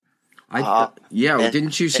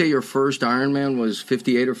Didn't you say your first Ironman was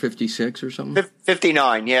 58 or 56 or something?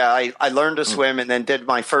 59. Yeah, I learned to swim and then did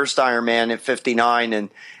my first Ironman at 59,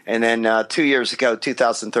 and then 2 years ago,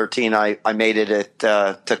 2013, I made it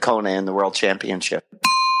at Kona in the World Championship.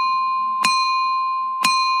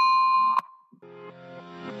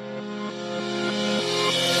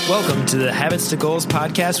 Welcome to the Habits to Goals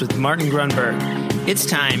podcast with Martin Grunberg. It's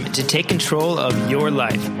time to take control of your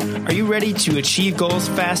life. Are you ready to achieve goals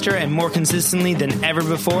faster and more consistently than ever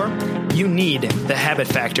before? You need the Habit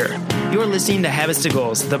Factor. You're listening to Habits to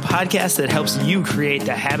Goals, the podcast that helps you create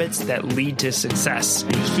the habits that lead to success.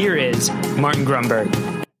 Here is Martin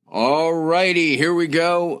Grunberg. All righty, here we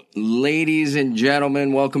go. Ladies and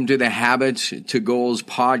gentlemen, welcome to the Habits to Goals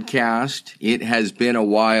podcast. It has been a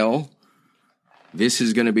while. This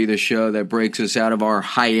is going to be the show that breaks us out of our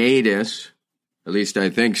hiatus. At least I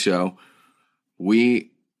think so.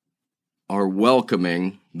 We are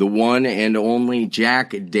welcoming the one and only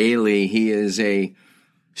Jack Daly. He is a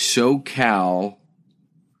SoCal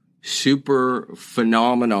super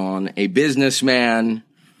phenomenon, a businessman,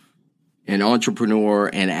 an entrepreneur,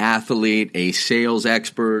 an athlete, a sales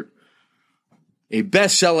expert, a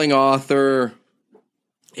best-selling author,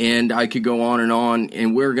 and I could go on,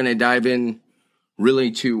 and we're going to dive in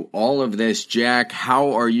really to all of this. Jack,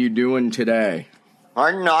 how are you doing today?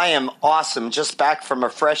 Martin, I am awesome. Just back from a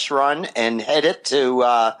fresh run and headed to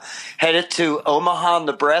Omaha,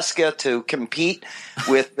 Nebraska to compete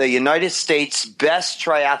with the United States best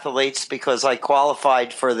triathletes because I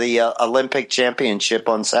qualified for the Olympic Championship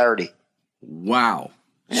on Saturday. Wow.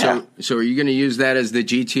 Yeah. So are you going to use that as the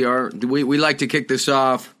GTR? We like to kick this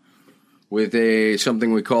off with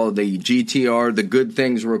something we call the GTR, the Good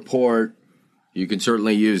Things Report. You can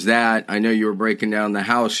certainly use that. I know you were breaking down the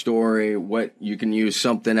house story. What you can use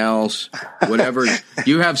something else, whatever.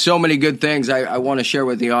 You have so many good things I want to share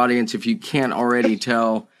with the audience. If you can't already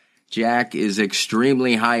tell, Jack is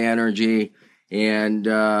extremely high energy. And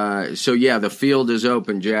the field is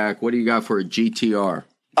open, Jack. What do you got for a GTR?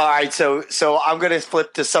 All right, so I'm going to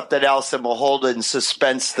flip to something else, and we'll hold in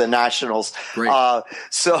suspense the Nationals. Great.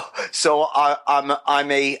 So I'm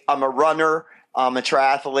a runner. I'm a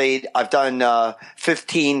triathlete. I've done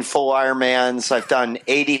 15 full Ironmans. I've done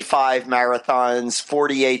 85 marathons,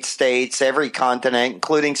 48 states, every continent,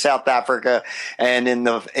 including South Africa. And in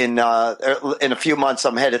a few months,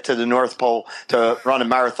 I'm headed to the North Pole to run a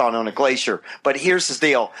marathon on a glacier. But here's the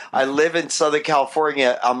deal: I live in Southern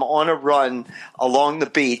California. I'm on a run along the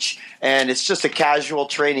beach, and it's just a casual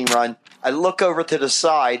training run. I look over to the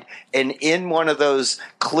side, and in one of those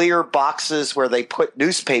clear boxes where they put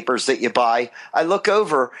newspapers that you buy, I look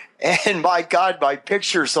over, and my God, my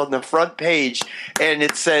picture's on the front page, and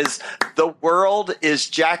it says, "The world is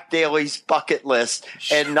Jack Daly's bucket list."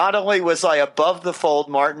 And not only was I above the fold,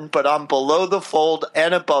 Martin, but I'm below the fold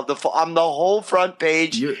and above the fold. I'm the whole front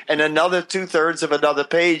page and another 2/3 of another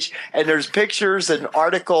page, and there's pictures and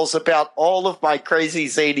articles about all of my crazy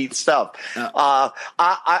zany stuff. I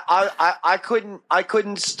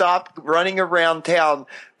couldn't stop running around town,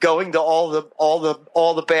 going to all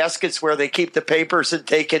the baskets where they keep the papers and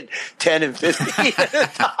taking 10 and 15 at a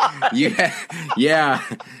time. Yeah.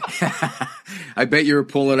 I bet you were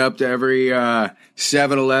pulling up to every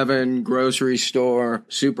 7-Eleven, grocery store,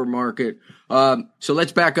 supermarket. So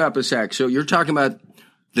let's back up a sec. So you're talking about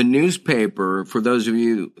the newspaper. For those of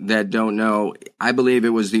you that don't know, I believe it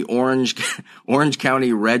was the Orange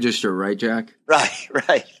County Register, right, Jack?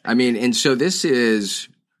 Right. I mean, and so this is...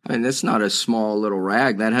 that's not a small little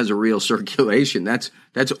rag. That has a real circulation. That's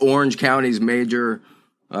Orange County's major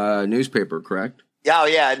newspaper, correct?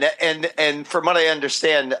 Yeah. And from what I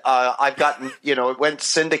understand, I've gotten, it went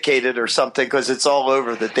syndicated or something because it's all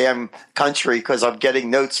over the damn country because I'm getting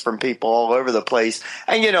notes from people all over the place.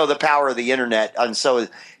 And, the power of the internet. And so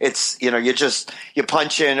it's, you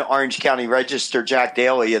punch in Orange County Register Jack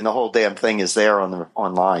Daly and the whole damn thing is there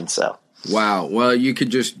online. So. Wow. Well, we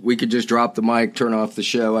could just drop the mic, turn off the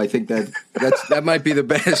show. I think that might be the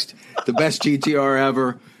best GTR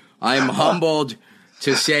ever. I'm humbled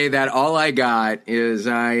to say that all I got is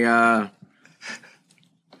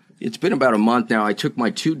it's been about a month now. I took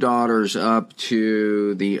my two daughters up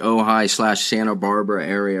to the Ojai/Santa Barbara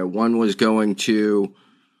area. One was going to,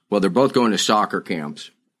 they're both going to soccer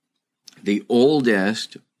camps. The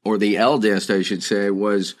oldest, or the eldest, I should say,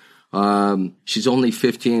 was she's only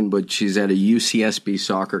 15, but she's at a UCSB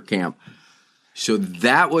soccer camp. So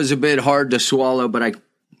that was a bit hard to swallow, but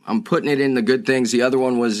I'm putting it in the good things. The other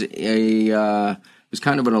one was was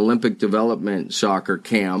kind of an Olympic development soccer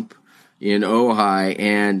camp in Ojai,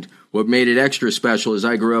 and what made it extra special is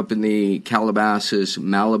I grew up in the Calabasas,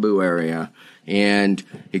 Malibu area, And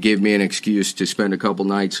it gave me an excuse to spend a couple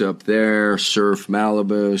nights up there, surf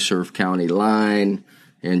Malibu, surf County Line,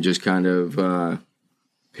 and just kind of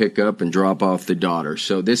pick up and drop off the daughter.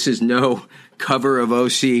 So this is no cover of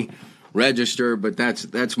OC Register, but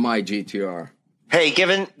that's my GTR. Hey,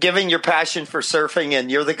 given your passion for surfing,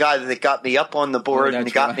 and you're the guy that got me up on the board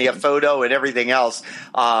and got me a photo and everything else,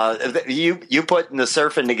 you putting the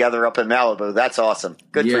surfing together up in Malibu, that's awesome.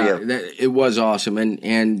 Good for you. It was awesome.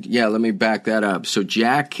 And yeah, let me back that up. So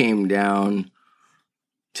Jack came down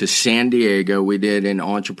to San Diego. We did an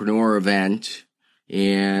entrepreneur event,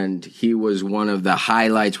 and he was one of the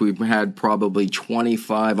highlights. We've had probably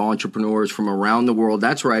 25 entrepreneurs from around the world.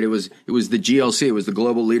 That's right. It was the GLC. It was the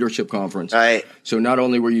Global Leadership Conference. Right. So not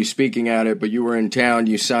only were you speaking at it, but you were in town.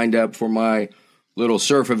 You signed up for my little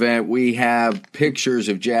surf event. We have pictures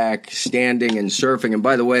of Jack standing and surfing. And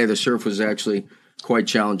by the way, the surf was actually quite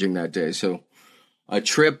challenging that day. So a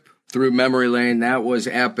trip through memory lane, that was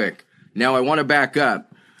epic. Now I want to back up.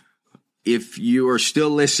 If you are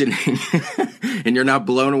still listening and you're not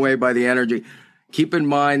blown away by the energy, keep in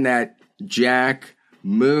mind that Jack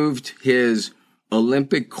moved his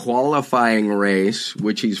Olympic qualifying race,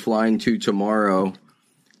 which he's flying to tomorrow.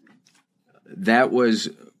 That was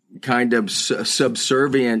kind of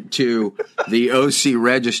subservient to the OC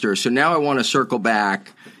Register. So now I want to circle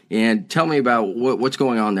back and tell me about what's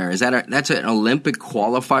going on there. That's an Olympic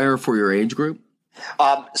qualifier for your age group?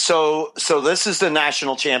 So this is the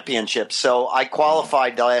national championship. So I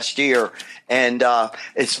qualified last year, and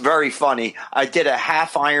it's very funny. I did a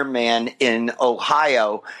half Ironman in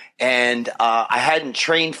Ohio, and I hadn't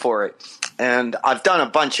trained for it. And I've done a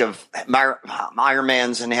bunch of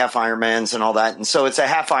Ironmans and half Ironmans and all that. And so it's a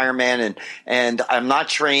half Ironman, and I'm not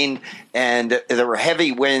trained, and there were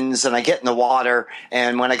heavy winds, and I get in the water.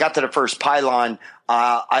 And when I got to the first pylon,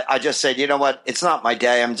 I just said, you know what? It's not my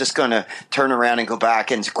day. I'm just going to turn around and go back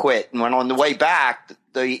and quit. And when on the way back,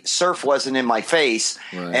 the surf wasn't in my face,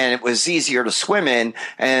 right, and it was easier to swim in,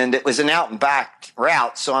 and it was an out and back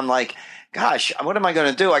route. So I'm like, gosh, what am I going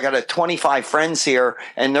to do? I got 25 friends here,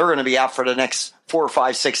 and they're going to be out for the next 4 or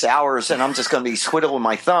 5, 6 hours, and I'm just going to be twiddling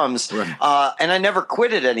my thumbs. Right. And I never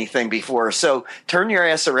quitted anything before. So turn your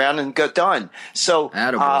ass around and get done. So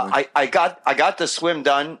I got the swim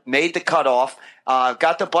done, made the cutoff.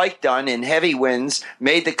 Got the bike done in heavy winds,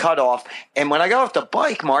 made the cutoff. And when I got off the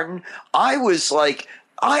bike, Martin, I was like,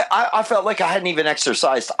 I felt like I hadn't even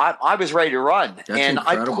exercised. I was ready to run. That's and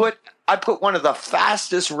incredible. I put one of the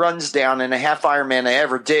fastest runs down in a half Ironman I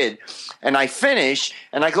ever did. And I finish,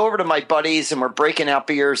 and I go over to my buddies, and we're breaking out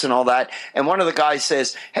beers and all that. And one of the guys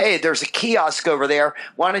says, hey, there's a kiosk over there.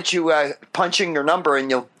 Why don't you punch in your number,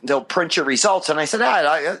 and they'll print your results. And I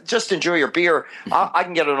said, just enjoy your beer. I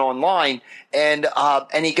can get it online. And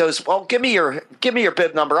he goes, well, give me your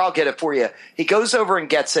bib number. I'll get it for you. He goes over and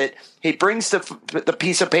gets it. He brings the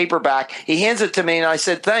piece of paper back. He hands it to me, and I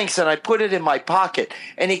said, thanks. And I put it in my pocket.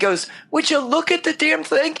 And he goes, would you look at the damn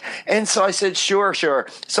thing? And so I said, sure.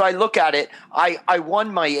 So I look at it. I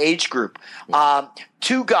won my age group.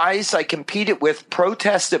 2 guys I competed with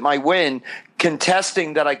protested my win,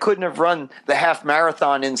 contesting that I couldn't have run the half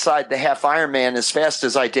marathon inside the half Ironman as fast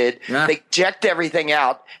as I did. Yeah. They checked everything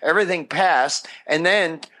out. Everything passed. And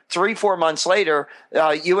then 3-4 months later,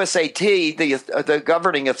 USAT, the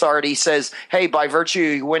governing authority, says, hey, by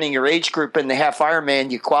virtue of winning your age group in the half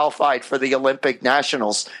Ironman, you qualified for the Olympic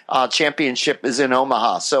Nationals. Championship is in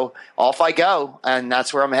Omaha. So off I go, and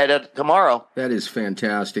that's where I'm headed tomorrow. That is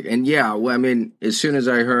fantastic. And yeah, well, I mean, as soon as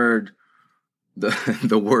I heard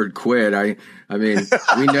the word quit, I mean,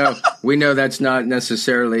 we know that's not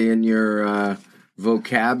necessarily in your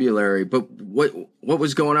vocabulary, but what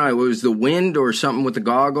was going on? Was the wind or something with the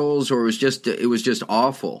goggles, or it was just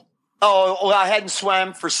awful? Oh, well, I hadn't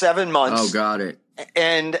swam for 7 months. Oh, got it.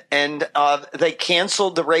 And they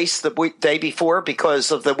canceled the race the day before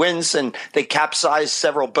because of the winds, and they capsized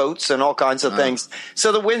several boats and all kinds of things.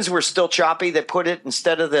 So the winds were still choppy. They put it in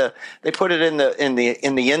the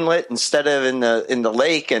inlet instead of in the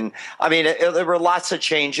lake. And I mean, there were lots of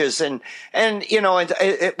changes, and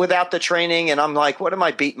without the training. And I'm like, what am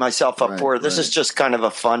I beating myself up for? This is just kind of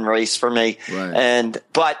a fun race for me. Right.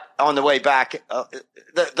 But on the way back,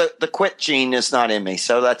 the quit gene is not in me.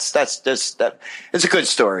 So that's just that. It's a good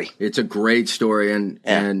story. It's a great story,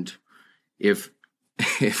 and if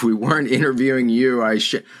we weren't interviewing you, I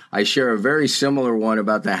share a very similar one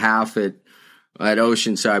about the half at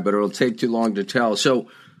Oceanside, but it'll take too long to tell. So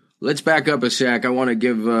let's back up a sec. I want to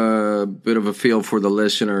give a bit of a feel for the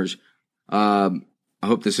listeners. I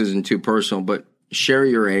hope this isn't too personal, but share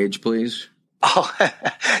your age, please. Oh,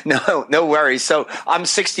 no worries. So I'm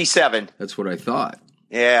 67. That's what I thought.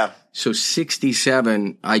 Yeah. So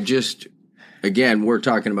 67, again, we're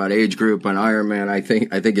talking about age group on Ironman. I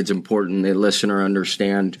think it's important the listener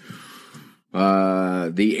understand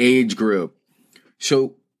the age group.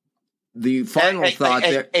 So the final thought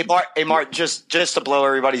there. Hey, Mark, just to blow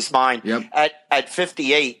everybody's mind. Yep. At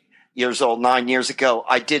 58 years old, 9 years ago,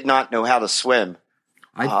 I did not know how to swim.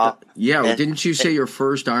 Didn't you say your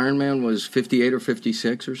first Ironman was 58 or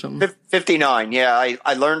 56 or something? 59, yeah.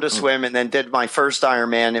 I learned to swim and then did my first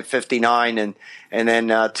Ironman at 59. And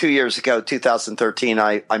then 2 years ago, 2013,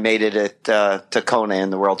 I made it to Kona in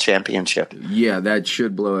the World Championship. Yeah, that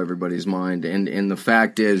should blow everybody's mind. And the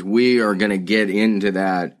fact is, we are going to get into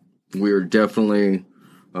that. We're definitely,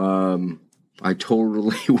 I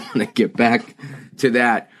totally want to get back to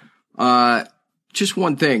that. Just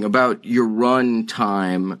one thing about your run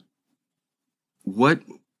time. What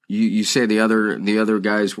you say the other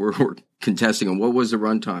guys were contesting, and what was the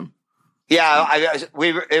run time? Yeah,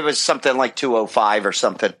 it was something like 2:05 or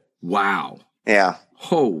something. Wow. Yeah.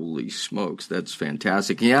 Holy smokes, that's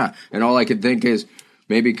fantastic. Yeah, and all I could think is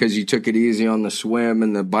maybe because you took it easy on the swim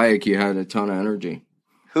and the bike, you had a ton of energy.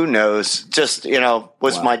 Who knows? Just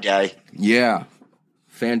was my day. Yeah,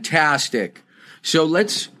 fantastic. So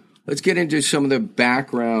let's get into some of the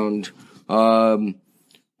background.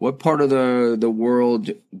 What part of the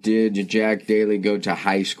world did Jack Daly go to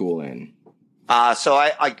high school in? So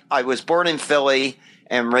I was born in Philly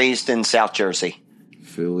and raised in South Jersey.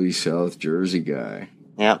 Philly, South Jersey guy.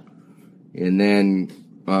 Yep. And then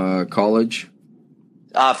college?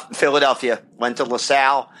 Philadelphia. Went to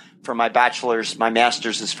LaSalle for my bachelor's. My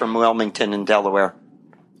master's is from Wilmington in Delaware.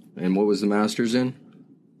 And what was the master's in?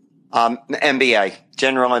 MBA,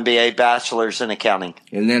 general MBA, bachelor's in accounting.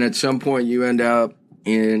 And then at some point you end up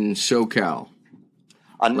in SoCal.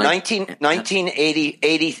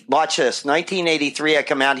 1980, watch this. 1983, I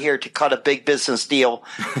come out here to cut a big business deal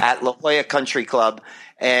at La Jolla Country Club,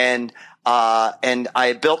 and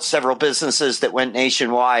I built several businesses that went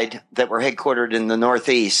nationwide that were headquartered in the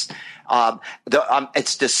Northeast.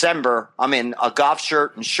 It's December. I'm in a golf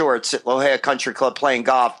shirt and shorts at La Jolla Country Club playing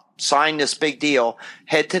golf. Sign this big deal,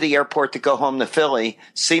 head to the airport to go home to Philly,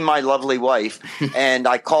 see my lovely wife, and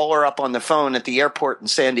I call her up on the phone at the airport in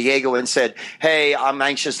San Diego and said, "Hey, I'm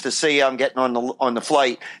anxious to see you. I'm getting on the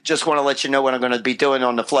flight. Just want to let you know what I'm going to be doing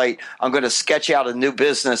on the flight. I'm going to sketch out a new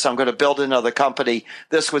business. I'm going to build another company.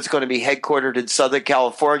 This one's going to be headquartered in Southern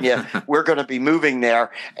California. We're going to be moving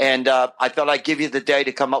there, and I thought I'd give you the day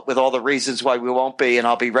to come up with all the reasons why we won't be, and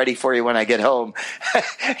I'll be ready for you when I get home."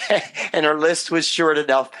 And her list was short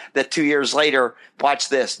enough that 2 years later, watch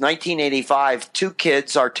this, 1985,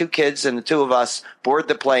 our two kids and the two of us board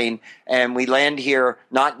the plane, and we land here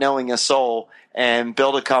not knowing a soul and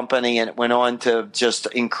build a company, and it went on to just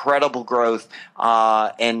incredible growth,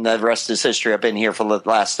 and the rest is history. I've been here for the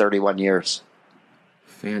last 31 years.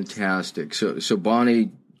 Fantastic. So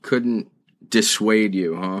Bonnie couldn't dissuade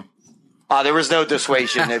you, huh? There was no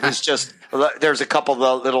dissuasion. It was just there's a couple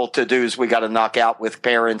of little to-dos we got to knock out with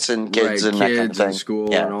parents and kids and that kind of thing. And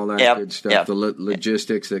school and all that good stuff, the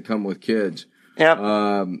logistics that come with kids.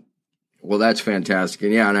 Yeah. Well, that's fantastic.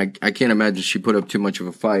 And and I can't imagine she put up too much of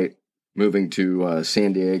a fight moving to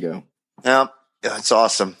San Diego. Yeah, it's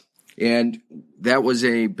awesome. And that was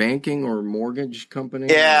a banking or mortgage company?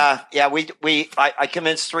 Yeah. I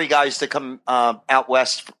convinced three guys to come out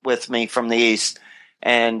west with me from the east.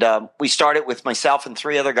 And we started with myself and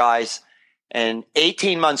three other guys. And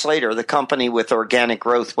 18 months later, the company with organic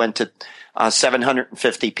growth went to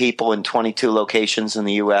 750 people in 22 locations in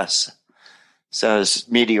the U.S. So it's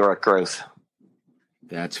meteoric growth.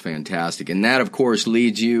 That's fantastic. And that, of course,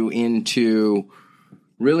 leads you into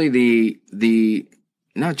really the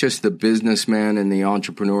not just the businessman and the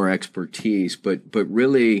entrepreneur expertise, but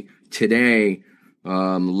really today,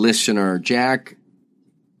 listener, Jack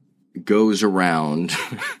goes around.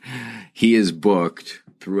 He is booked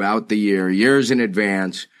throughout the years in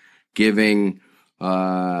advance, giving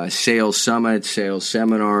sales summits, sales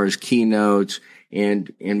seminars, keynotes,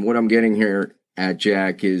 and what I'm getting here at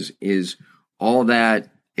Jack is all that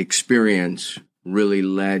experience really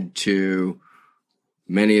led to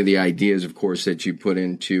many of the ideas, of course, that you put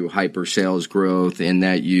into hyper sales growth and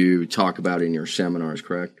that you talk about in your seminars,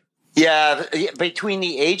 correct? Yeah, between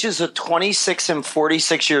the ages of 26 and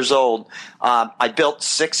 46 years old, I built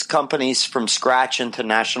 6 companies from scratch into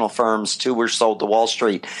national firms. 2 were sold to Wall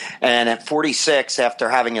Street. And at 46, after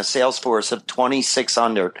having a sales force of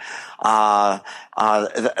 2,600, I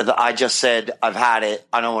just said, I've had it.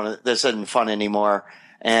 I don't want to, this isn't fun anymore.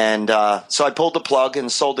 And so I pulled the plug and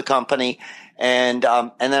sold the company. And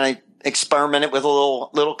then experimented with a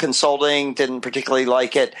little consulting, didn't particularly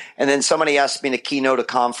like it. And then somebody asked me to keynote a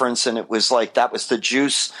conference, and it was like, that was the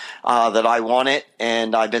juice that I wanted.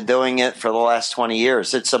 And I've been doing it for the last 20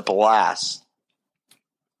 years. It's a blast.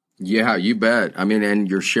 Yeah, you bet. I mean, and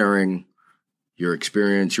you're sharing your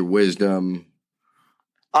experience, your wisdom,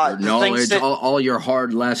 your knowledge, all your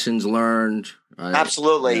hard lessons learned.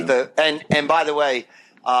 Absolutely. Yeah. And by the way,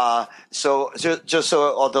 so just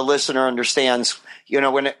so the listener understands,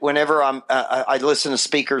 whenever I listen to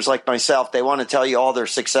speakers like myself, they want to tell you all their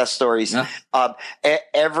success stories. Yeah.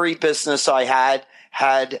 Every business I had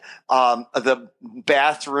the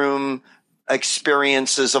bathroom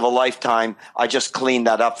experiences of a lifetime. I just cleaned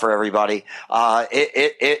that up for everybody.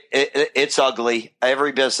 It's ugly.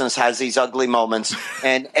 Every business has these ugly moments,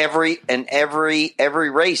 and every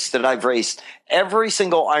race that I've raced, every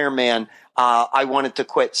single Ironman, I wanted to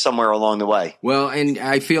quit somewhere along the way. Well, and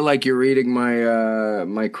I feel like you're reading my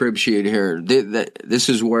my crib sheet here. This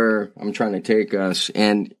is where I'm trying to take us,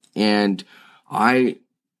 and I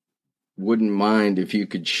wouldn't mind if you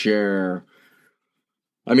could share.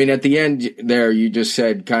 I mean, at the end there, you just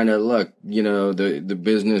said kind of, look, the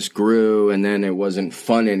business grew and then it wasn't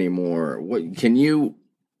fun anymore. Can you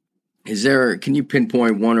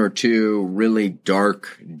pinpoint one or two really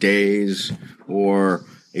dark days or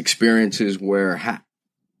experiences where?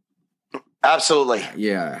 Absolutely.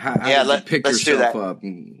 Yeah. How did you pick yourself up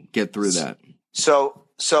and get through that? So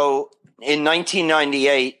in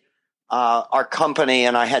 1998, our company,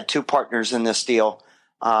 and I had two partners in this deal.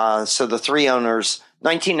 So the three owners,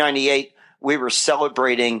 1998, we were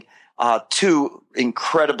celebrating two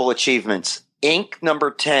incredible achievements. Inc. number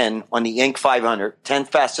 10 on the Inc. 500, 10th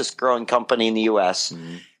fastest growing company in the U.S.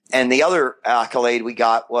 Mm-hmm. And the other accolade we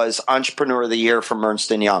got was Entrepreneur of the Year from Ernst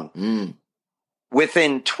 & Young. Mm.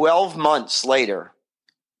 Within 12 months later,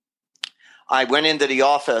 I went into the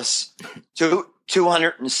office to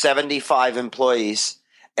 275 employees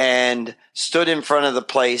and stood in front of the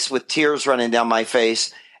place with tears running down my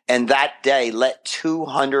face. And that day let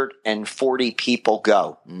 240 people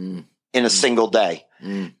go in a single day.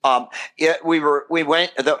 Mm.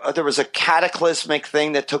 There was a cataclysmic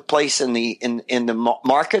thing that took place in the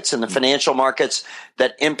markets, in the financial markets,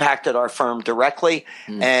 that impacted our firm directly.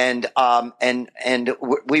 And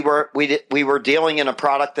we were dealing in a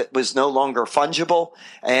product that was no longer fungible,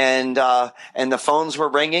 and the phones were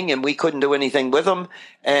ringing and we couldn't do anything with them.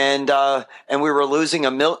 And we were losing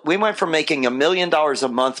we went from making $1 million a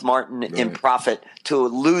month, Martin, in profit, to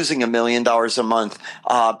losing $1 million a month,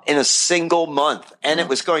 in a single month. And it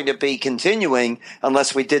was going to be continuing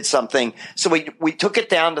unless we did something. So we took it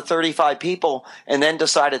down to 35 people and then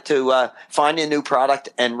decided to, find a new product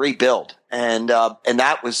and rebuild. And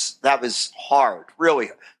that was hard,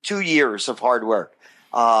 really 2 years of hard work.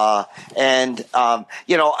 There's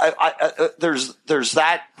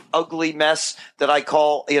that ugly mess that I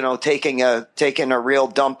call, taking a real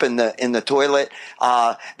dump in the toilet.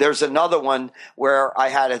 There's another one where I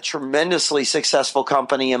had a tremendously successful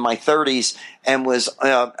company in my 30s and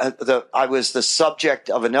I was the subject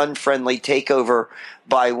of an unfriendly takeover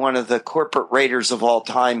by one of the corporate raiders of all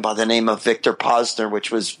time by the name of Victor Posner,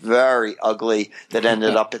 which was very ugly, that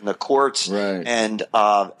ended up in the courts. Right. And,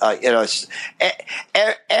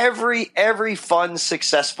 every fun,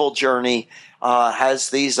 successful journey has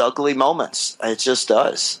these ugly moments. It just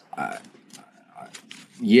does.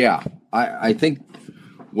 Yeah. I think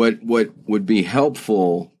what would be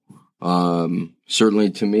helpful, certainly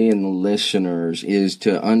to me and the listeners, is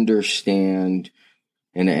to understand,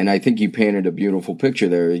 and I think you painted a beautiful picture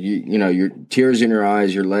there. Your tears in your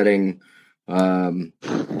eyes, you're letting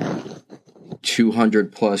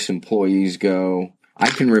 200 plus employees go. I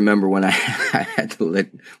can remember when I had to let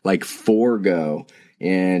like 4 go,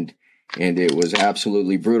 and it was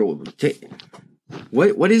absolutely brutal.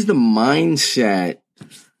 What is the mindset?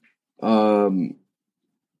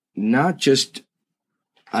 Not just,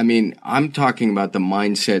 I'm talking about the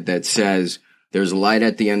mindset that says there's light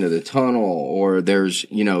at the end of the tunnel, or there's,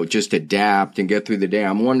 just adapt and get through the day.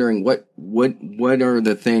 I'm wondering what are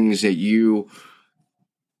the things that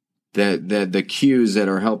the cues that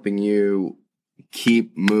are helping you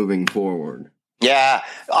keep moving forward? Yeah.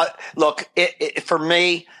 Look, for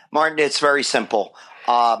me, Martin, it's very simple.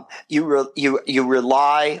 You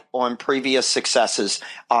rely on previous successes.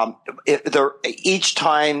 Each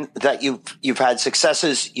time that you've had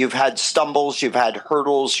successes, you've had stumbles, you've had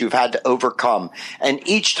hurdles, you've had to overcome. And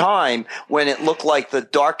each time when it looked like the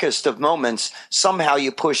darkest of moments, somehow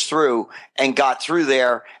you pushed through and got through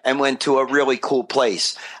there and went to a really cool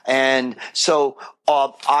place. And so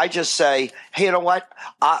I just say, hey, you know what?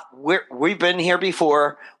 We've been here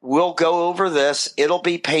before. We'll go over this. It'll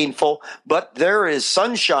be painful, but there is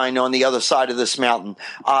sunshine on the other side of this mountain.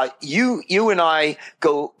 You and I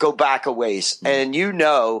go back a ways, and you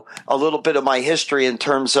know a little bit of my history in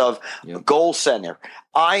terms of Goal Center.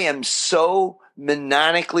 I am so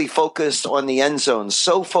maniacally focused on the end zone,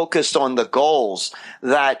 so focused on the goals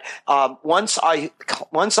that once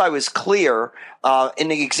I was clear in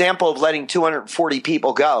the example of letting 240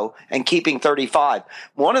 people go and keeping 35,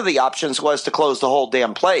 one of the options was to close the whole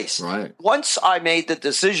damn place. Right. Once I made the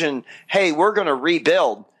decision, hey, we're going to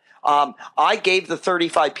rebuild, I gave the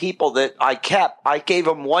 35 people that I kept, I gave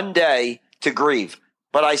them 1 day to grieve.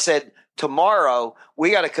 But I said, tomorrow,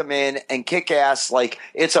 we got to come in and kick ass like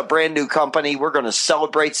it's a brand new company. We're going to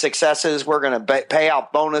celebrate successes. We're going to pay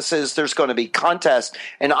out bonuses. There's going to be contests.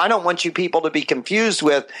 And I don't want you people to be confused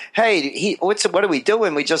with, hey, what are we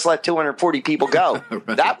doing? We just let 240 people go.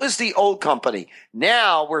 Right. That was the old company.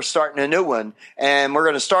 Now we're starting a new one, and we're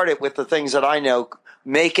going to start it with the things that I know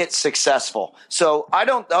make it successful. So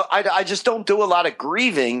I just don't do a lot of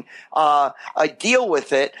grieving. I deal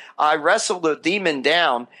with it. I wrestle the demon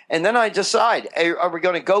down, and then I decide, are we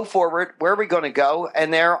going to go forward? Where are we going to go? And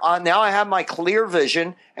now I have my clear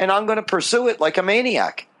vision, and I'm going to pursue it like a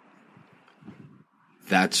maniac.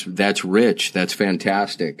 That's rich. That's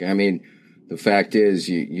fantastic. I mean, the fact is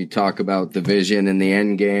you talk about the vision and the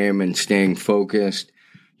end game and staying focused.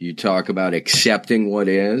 You talk about accepting what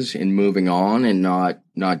is and moving on and not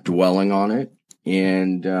dwelling on it,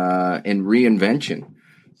 and reinvention,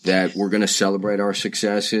 that we're going to celebrate our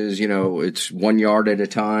successes. You know, it's 1 yard at a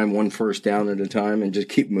time, one first down at a time, and just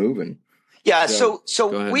keep moving. Yeah, so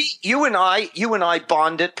you and I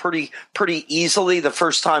bonded pretty easily the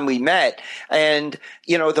first time we met, and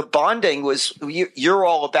you know the bonding was you're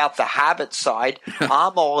all about the habit side,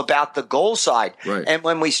 I'm all about the goal side, right. And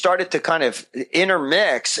when we started to kind of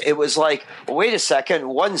intermix, it was like, well, wait a second,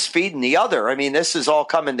 one's feeding the other. I mean, this is all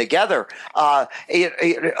coming together.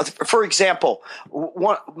 For example,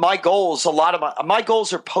 my goals, a lot of my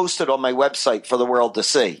goals are posted on my website for the world to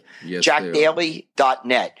see, yes,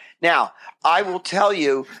 jackdaly.net. Now, I will tell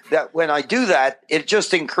you that when I do that, it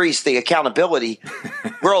just increased the accountability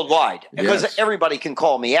worldwide because everybody can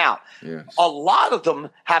call me out. Yes. A lot of them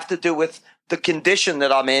have to do with the condition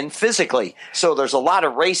that I'm in physically. So there's a lot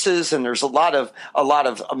of races, and there's a lot of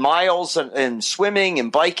miles and swimming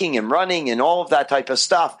and biking and running and all of that type of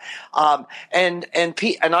stuff. And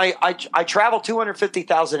I travel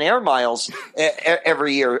 250,000 air miles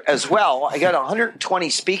every year as well. I got 120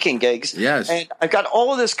 speaking gigs. Yes. And I've got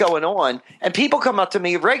all of this going on, and people come up to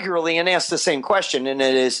me regularly and ask the same question, and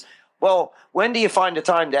it is, well, when do you find the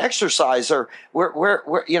time to exercise, or where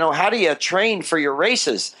how do you train for your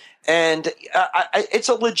races? And it's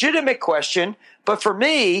a legitimate question, but for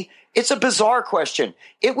me, it's a bizarre question.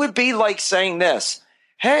 It would be like saying this: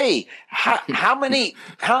 hey, how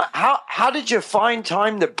did you find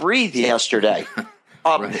time to breathe yesterday?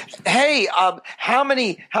 Right. Hey, how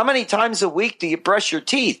many times a week do you brush your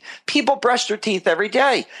teeth? People brush their teeth every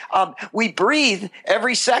day. We breathe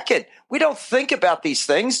every second. We don't think about these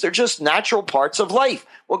things. They're just natural parts of life.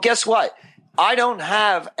 Well, guess what? I don't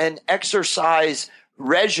have an exercise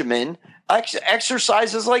regimen.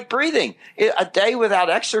 Exercise is like breathing. A day without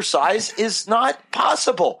exercise is not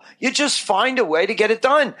possible. You just find a way to get it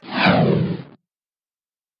done.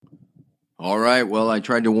 All right. Well, I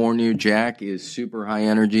tried to warn you. Jack is super high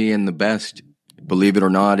energy, and the best, believe it or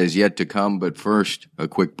not, is yet to come. But first, a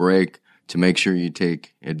quick break to make sure you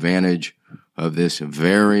take advantage of this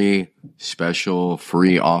very special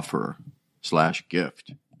free offer /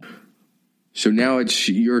 gift. So now it's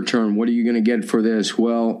your turn. What are you going to get for this?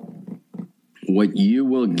 Well, what you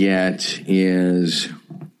will get is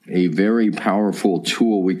a very powerful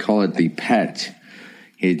tool. We call it the PET.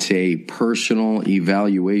 It's a personal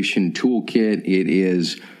evaluation toolkit. It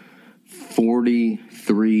is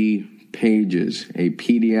 43 pages, a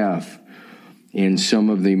PDF, and some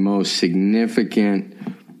of the most significant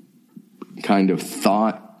kind of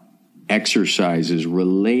thought exercises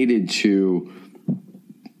related to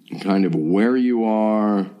kind of where you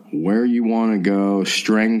are, where you want to go,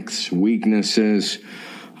 strengths, weaknesses.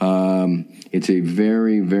 It's a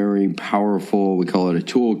very, very powerful, we call it a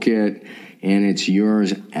toolkit, and it's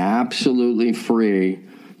yours absolutely free.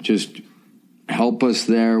 Just help us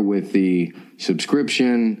there with the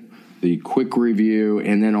subscription, the quick review,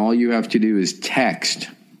 and then all you have to do is text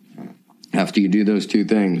after you do those two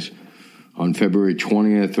things on February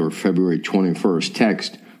 20th or February 21st.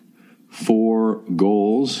 Text 4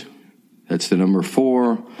 goals. That's the number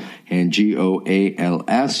 4 and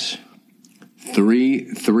GOALS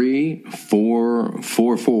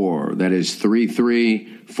 33444. That is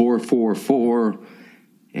 33444.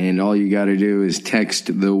 And all you got to do is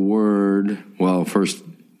text the word, well, first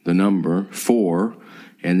the number 4,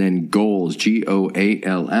 and then goals,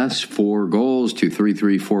 GOALS, 4 goals to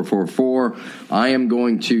 33444. I am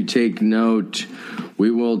going to take note.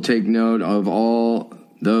 We will take note of all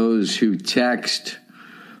those who text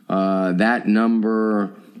that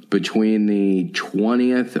number between the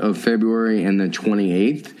 20th of February and the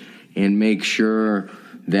 28th, and make sure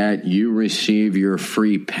that you receive your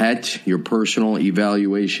free PET, your personal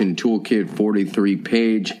evaluation toolkit,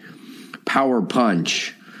 43-page power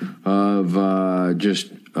punch of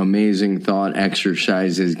just amazing thought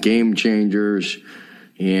exercises, game changers.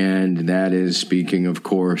 And that is speaking, of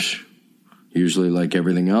course, usually like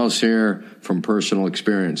everything else here, from personal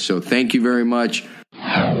experience. So thank you very much.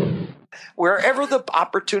 Wherever the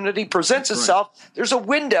opportunity presents itself, there's a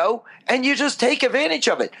window, and you just take advantage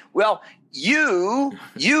of it. Well, you,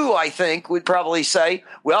 I think, would probably say,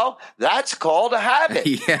 well, that's called a habit.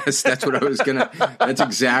 Yes, that's what I was that's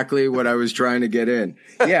exactly what I was trying to get in.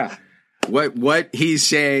 Yeah. What he's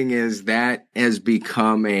saying is that has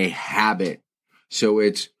become a habit. So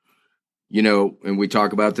it's, and we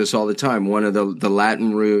talk about this all the time. One of the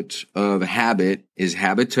Latin roots of habit is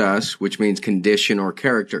habitus, which means condition or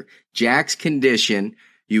character. Jack's condition,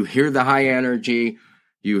 you hear the high energy,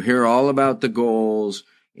 you hear all about the goals,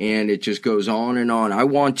 and it just goes on and on. I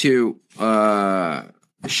want to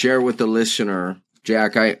share with the listener,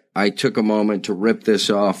 Jack, I took a moment to rip this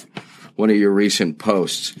off one of your recent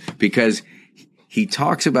posts, because he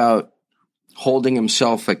talks about holding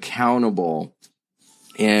himself accountable.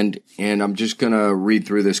 And I'm just going to read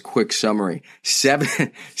through this quick summary.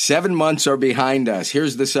 7 months are behind us.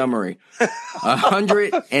 Here's the summary.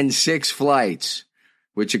 106 flights,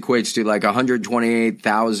 which equates to like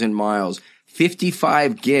 128,000 miles.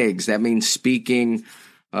 55 gigs. That means speaking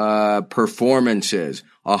performances.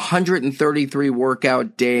 133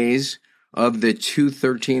 workout days of the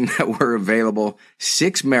 213 that were available.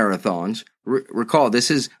 6 marathons. Recall,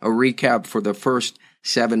 this is a recap for the first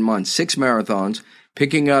 7 months. 6 marathons.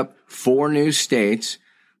 Picking up 4 new states,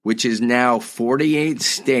 which is now 48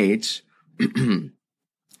 states.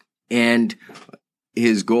 And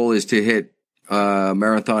his goal is to hit a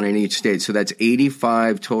marathon in each state. So that's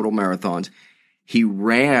 85 total marathons. He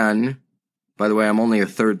ran, by the way, I'm only a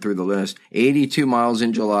third through the list, 82 miles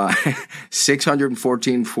in July,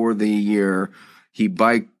 614 for the year. He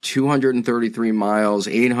biked 233 miles,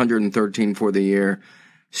 813 for the year.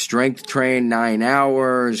 Strength trained 9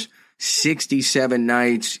 hours. 67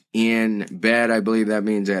 nights in bed. I believe that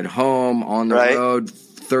means at home, on the road,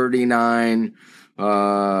 39.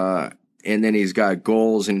 And then he's got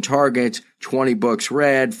goals and targets, 20 books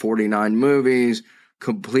read, 49 movies,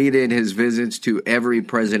 completed his visits to every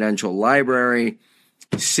presidential library,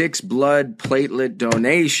 6 blood platelet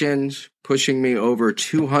donations, pushing me over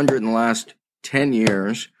 200 in the last 10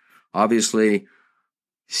 years, obviously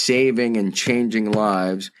saving and changing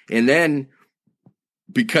lives. And then,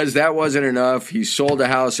 because that wasn't enough, he sold a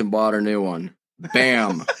house and bought a new one.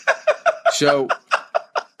 Bam. So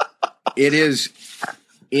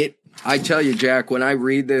I tell you, Jack, when I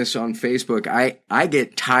read this on Facebook, I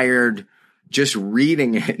get tired just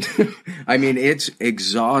reading it. I mean, it's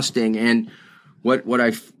exhausting. And what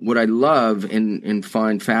I love and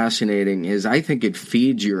find fascinating is I think it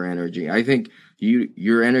feeds your energy. I think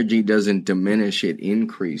your energy doesn't diminish, it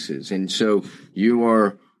increases. And so you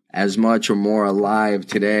are as much or more alive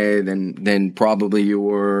today than probably you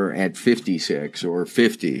were at 56 or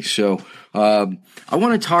 50. So I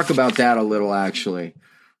want to talk about that a little, actually,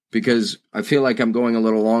 because I feel like I'm going a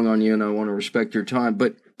little long on you and I want to respect your time.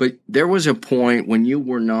 But there was a point when you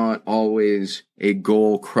were not always a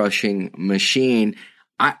goal-crushing machine.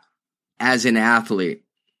 As an athlete,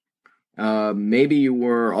 maybe you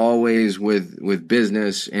were always with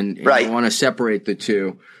business, and I want to separate the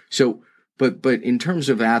two. So, but in terms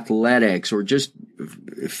of athletics or just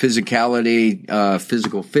physicality,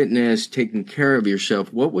 physical fitness, taking care of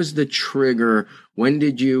yourself, what was the trigger? When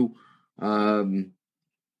did you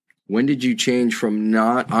change from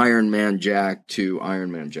not Ironman Jack to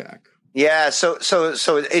Ironman Jack? Yeah, so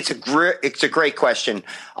it's a great question.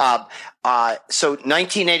 So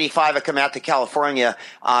 1985, I come out to California.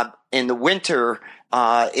 In the winter,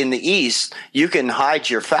 in the East, you can hide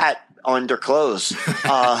your fat under clothes.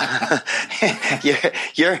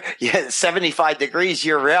 You're 75 degrees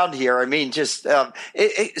year round here. I mean, just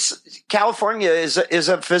California is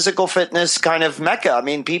a physical fitness kind of mecca. I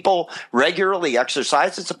mean, people regularly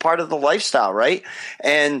exercise. It's a part of the lifestyle, right?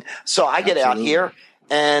 And so I get out here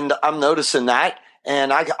and I'm noticing that.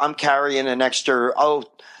 and I'm carrying an extra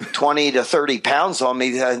 20 to 30 pounds on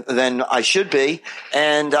me than I should be.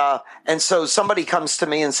 And so somebody comes to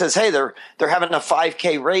me and says, hey, they're having a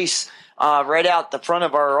 5K race right out the front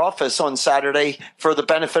of our office on Saturday for the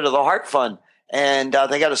benefit of the Heart Fund. And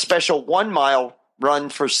they got a special 1 mile run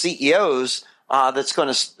for CEOs that's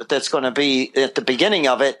going to be at the beginning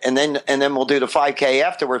of it, and then we'll do the 5K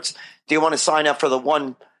afterwards. Do you want to sign up for the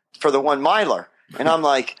 1 miler? And I'm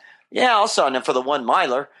like, yeah, I'll sign up for the 1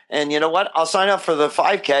 miler. And you know what? I'll sign up for the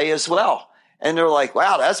 5K as well. And they're like,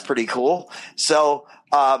 wow, that's pretty cool. So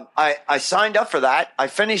I signed up for that. I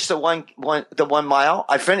finished the 1 mile.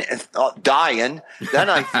 I finished dying. Then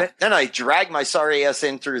I dragged my sorry ass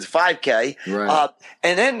in through the 5K. Right.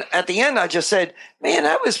 And then at the end, I just said, man,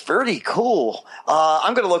 that was pretty cool.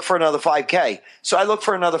 I'm going to look for another 5K. So I looked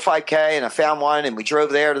for another 5K, and I found one, and we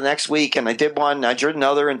drove there the next week, and I did one, and I did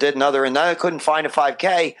another, and then I couldn't find a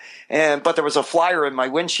 5K. But there was a flyer in my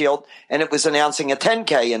windshield, and it was announcing a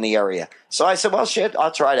 10K in the area. So I said, well, shit,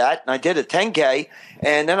 I'll try that. And I did a 10K.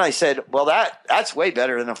 And then I said, well, that's way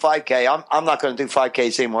better than a 5K. I'm not going to do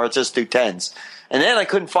 5Ks anymore. I'll just do 10s. And then I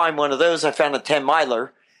couldn't find one of those. I found a 10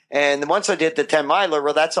 miler. And once I did the 10 miler,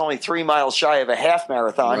 well, that's only 3 miles shy of a half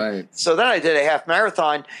marathon. Right. So then I did a half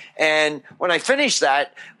marathon. And when I finished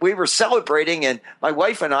that, we were celebrating, and my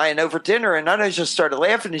wife and I, and over dinner, and then I just started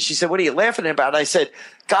laughing. And she said, what are you laughing about? And I said,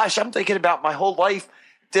 gosh, I'm thinking about my whole life.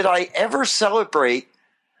 Did I ever celebrate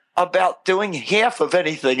about doing half of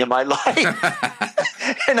anything in my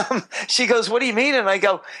life? And she goes, what do you mean? And I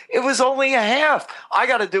go, it was only a half. I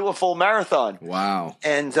got to do a full marathon. Wow.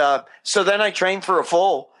 And so then I trained for a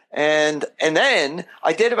full. And then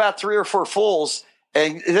I did about 3 or 4 fulls,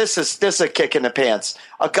 and this is a kick in the pants.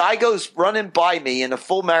 A guy goes running by me in a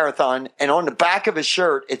full marathon, and on the back of his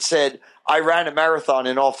shirt it said, I ran a marathon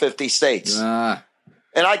in all 50 states. And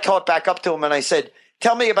I caught back up to him and I said,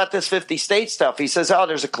 tell me about this 50 state stuff. He says, oh,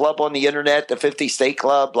 there's a club on the internet, the 50 state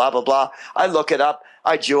club, blah, blah, blah. I look it up.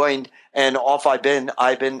 I joined, and off I've been.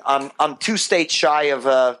 I'm 2 states shy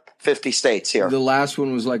of 50 states here. The last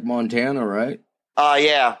one was like Montana, right?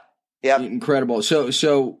 Yeah. Yeah. Incredible.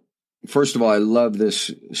 So first of all, I love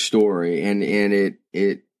this story, and it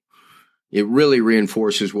really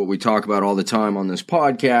reinforces what we talk about all the time on this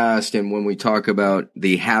podcast. And when we talk about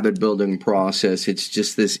the habit building process, it's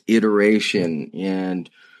just this iteration.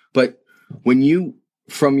 But when you,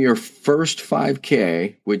 from your first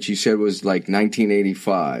 5K, which you said was like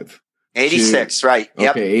 1985. 86, right.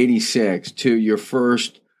 Yep. Okay, 86 to your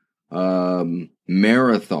first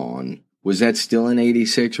marathon. Was that still in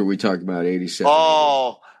 86, or were we talking about 87?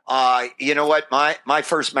 Oh, you know what? My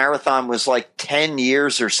first marathon was like 10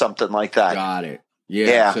 years or something like that. Got it.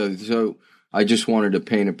 Yeah. So I just wanted to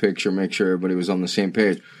paint a picture, make sure everybody was on the same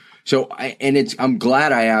page. So I'm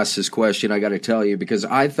glad I asked this question. I got to tell you, because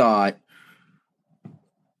I thought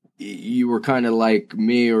you were kind of like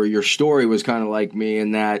me, or your story was kind of like me,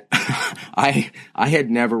 in that I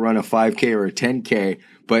had never run a 5K or a 10K,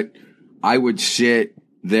 but I would sit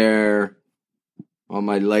there on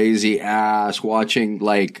my lazy ass watching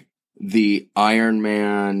like the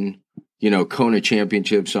Ironman, Kona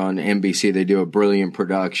Championships on NBC. They do a brilliant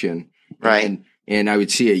production. Right. And I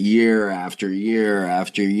would see it year after year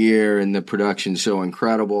after year, and the production's so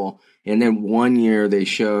incredible. And then one year they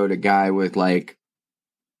showed a guy with like,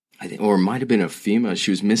 I think, or it might have been a female.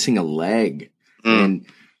 She was missing a leg, and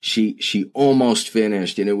she almost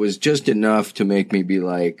finished, and it was just enough to make me be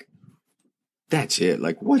like, that's it.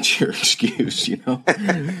 Like, what's your excuse,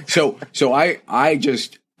 So I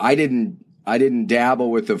didn't dabble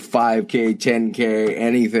with the 5K, 10K,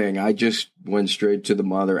 anything. I just went straight to the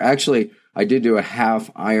mother. Actually, I did do a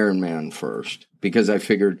half Ironman first, because I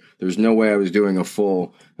figured there's no way I was doing a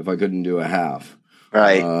full if I couldn't do a half.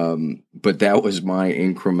 Right. But that was my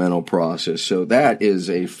incremental process. So that is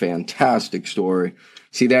a fantastic story.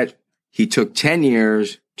 See, that he took 10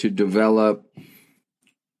 years to develop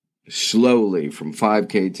slowly from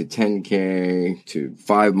 5K to 10K to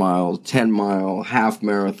 5 miles, 10 mile, half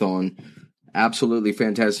marathon. Absolutely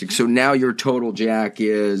fantastic. So now your total, Jack,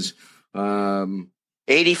 is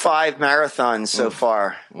 85 marathons so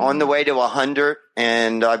far, on the way to 100.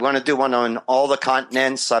 And I want to do one on all the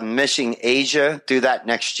continents. I'm missing Asia, do that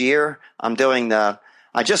next year.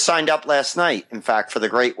 I just signed up last night, in fact, for the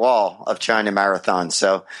Great Wall of China Marathon.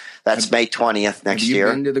 So that's May 20th next year.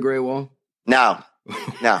 Have you been to the Great Wall? No.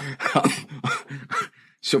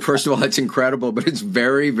 So first of all, it's incredible, but it's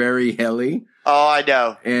very, very hilly. Oh, I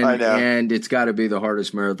know. And it's got to be the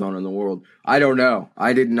hardest marathon in the world. I don't know.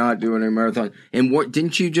 I did not do any marathon. And what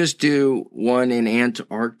didn't you just do one in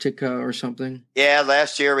Antarctica or something? Yeah,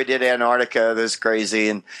 last year we did Antarctica. That's crazy.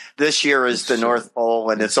 And this year is the North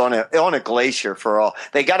Pole, and it's on a glacier for all.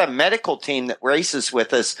 They got a medical team that races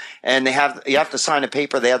with us, and you have to sign a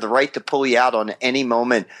paper. They have the right to pull you out on any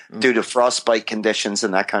moment due to frostbite conditions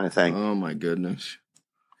and that kind of thing. Oh my goodness!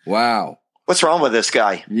 Wow. What's wrong with this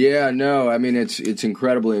guy? Yeah, no, I mean, it's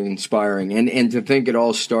incredibly inspiring. And to think it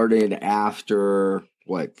all started after,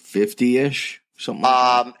 what, 50-ish? Something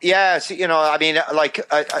like that? Yeah, so, I mean, like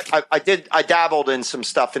I dabbled in some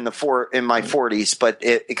stuff in my 40s, but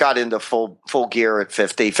it got into full gear at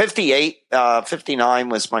 50. 58, 59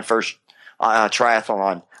 was my first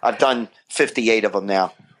triathlon. I've done 58 of them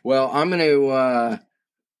now. Well, I'm going to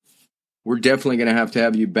we're definitely going to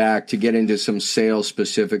have you back to get into some sales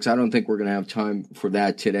specifics. I don't think we're going to have time for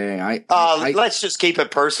that today. Let's just keep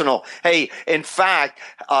it personal. Hey, in fact,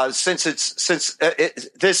 since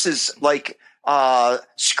this is like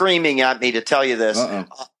screaming at me to tell you this.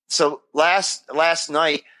 So last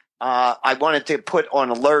night, I wanted to put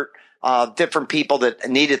on alert different people that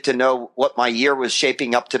needed to know what my year was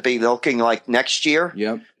shaping up to be looking like next year.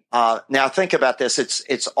 Yep. Now think about this.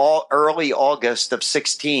 It's all early August of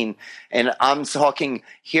 16, and I'm talking,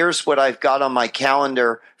 here's what I've got on my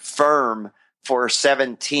calendar firm for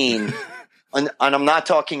 17. and I'm not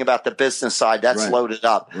talking about the business side. That's loaded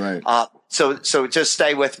up. Right. So just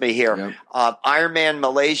stay with me here. Yep. Ironman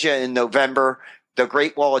Malaysia in November, the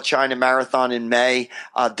Great Wall of China Marathon in May,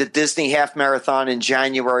 the Disney Half Marathon in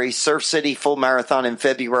January, Surf City Full Marathon in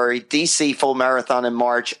February, DC Full Marathon in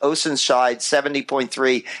March, Oceanside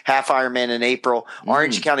 70.3 Half Ironman in April,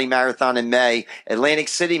 Orange County Marathon in May, Atlantic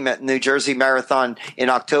City, New Jersey Marathon in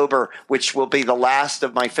October, which will be the last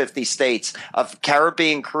of my 50 states, a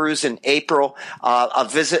Caribbean cruise in April, a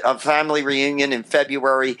family reunion in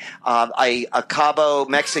February, a Cabo,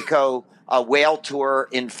 Mexico, a whale tour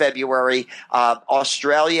in February,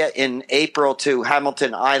 Australia in April to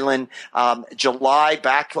Hamilton Island, July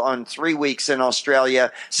back on 3 weeks in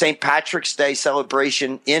Australia, St. Patrick's Day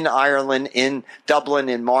celebration in Ireland, in Dublin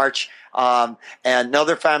in March, and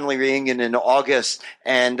another family reunion in August.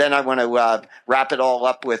 And then I want to wrap it all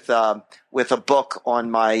up with a book on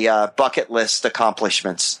my bucket list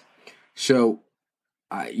accomplishments. So,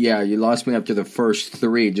 you lost me up to the first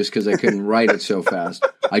three just because I couldn't write it so fast.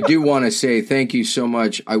 I do want to say thank you so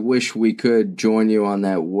much. I wish we could join you on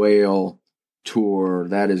that whale tour.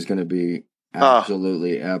 That is going to be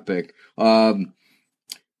absolutely epic. But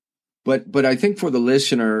I think for the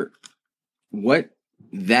listener, what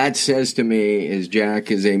that says to me is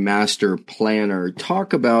Jack is a master planner.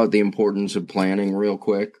 Talk about the importance of planning real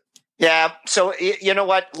quick. Yeah. So you know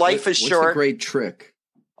what? Life is short. What's a great trick?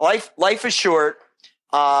 Life is short.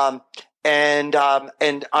 And I'm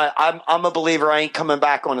a believer. I ain't coming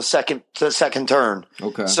back on the second turn.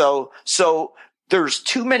 Okay. So there's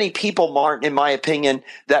too many people, Martin, in my opinion,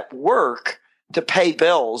 that work to pay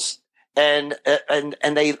bills and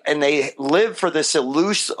they live for this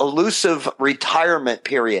elusive retirement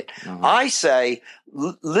period. Uh-huh. I say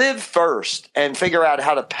live first and figure out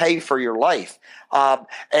how to pay for your life.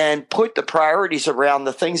 And put the priorities around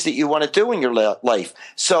the things that you want to do in your life.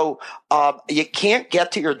 So you can't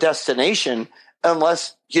get to your destination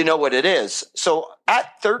unless you know what it is. So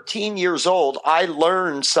at 13 years old, I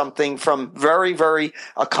learned something from very, very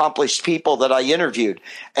accomplished people that I interviewed.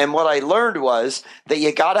 And what I learned was that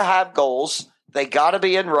you got to have goals. They got to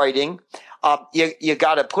be in writing. You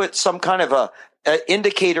got to put some kind of a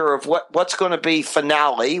indicator of what's going to be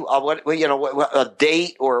finale, a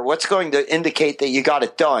date, or what's going to indicate that you got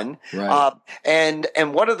it done, right. And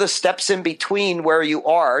what are the steps in between where you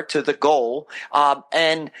are to the goal,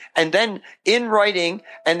 and then in writing,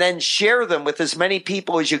 and then share them with as many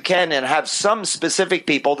people as you can, and have some specific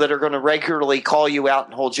people that are going to regularly call you out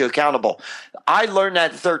and hold you accountable. I learned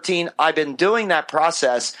that at 13. I've been doing that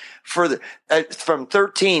process from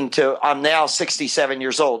 13 to I'm now 67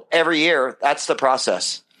 years old. Every year, that's the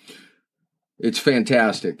process. It's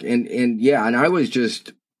fantastic. And I was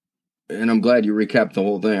just, and I'm glad you recapped the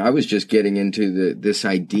whole thing. I was just getting into this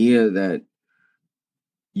idea that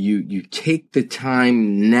you take the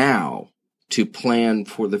time now to plan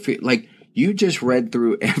for the future. Like you just read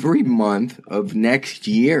through every month of next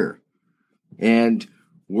year, and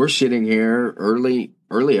we're sitting here early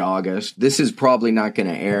August. This is probably not going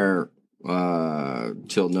to air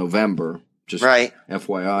till November, just right.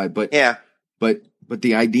 FYI. But yeah, but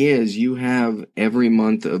the idea is you have every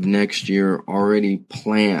month of next year already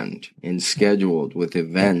planned and scheduled with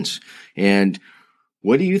events. And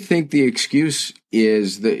What do you think the excuse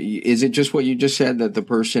is? Is it just what you just said, that the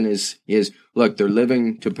person is look, they're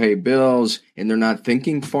living to pay bills and they're not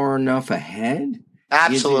thinking far enough ahead?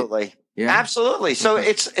 Absolutely. Yeah. Absolutely. So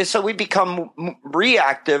so we become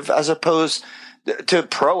reactive as opposed to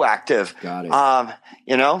proactive. Got it.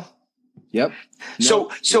 You know? Yep. So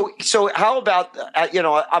how about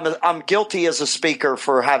I'm guilty as a speaker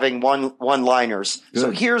for having one-liners. Good. So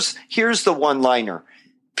here's the one-liner.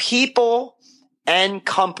 People and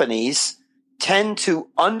companies tend to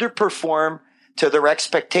underperform to their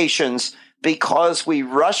expectations because we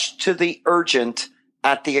rush to the urgent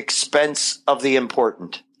at the expense of the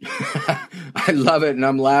important. I love it, and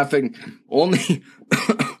I'm laughing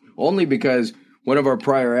only because one of our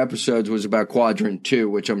prior episodes was about Quadrant 2,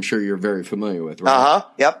 which I'm sure you're very familiar with, right? Uh-huh.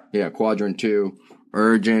 Yep. Yeah, Quadrant 2,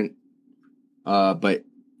 urgent,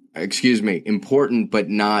 important but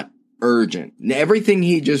not urgent. Everything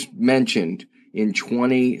he just mentioned in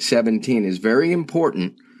 2017 is very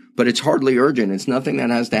important, but it's hardly urgent. It's nothing that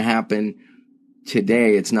has to happen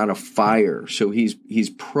today. It's not a fire. So he's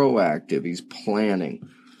proactive. He's planning.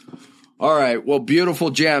 All right. Well,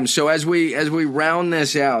 beautiful gem. So as we round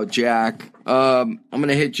this out, Jack, I'm going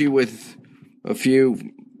to hit you with a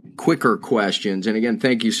few quicker questions. And again,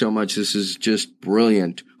 thank you so much. This is just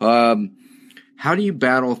brilliant. How do you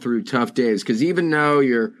battle through tough days? Because even though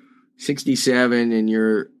you're 67 and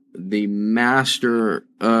you're the master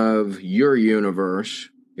of your universe,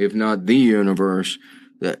 if not the universe,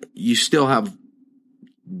 that you still have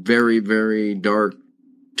very, very dark,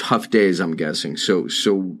 tough days, I'm guessing. So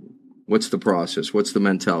what's the process? What's the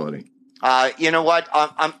mentality? You know what?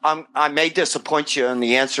 I may disappoint you in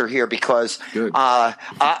the answer here because Good.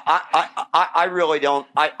 I really don't.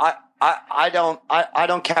 I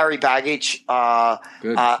don't carry baggage.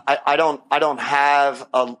 Good. I don't have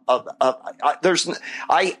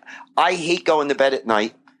I hate going to bed at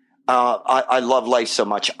night. I love life so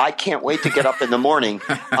much. I can't wait to get up in the morning.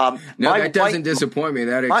 No, that doesn't disappoint me.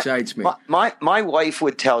 That excites me. My wife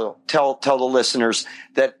would tell the listeners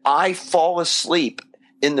that I fall asleep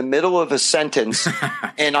in the middle of a sentence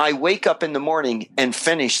and I wake up in the morning and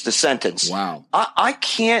finish the sentence. Wow. I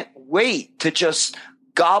can't wait to just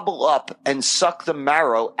gobble up and suck the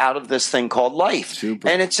marrow out of this thing called life. Super.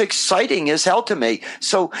 And it's exciting as hell to me.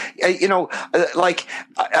 So, now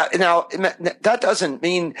that doesn't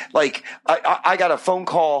mean like I got a phone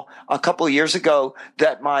call a couple of years ago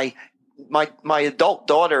that my adult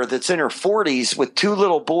daughter that's in her 40s with two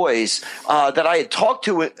little boys that I had talked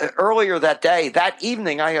to earlier that day. That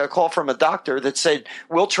evening, I got a call from a doctor that said,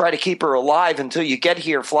 we'll try to keep her alive until you get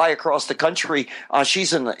here, fly across the country.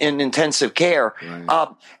 She's in intensive care. Right.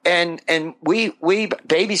 And we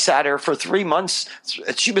babysat her for 3 months.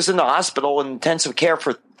 She was in the hospital in intensive care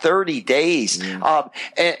for 30 days. Yeah.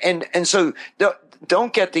 And so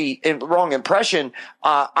don't get the wrong impression.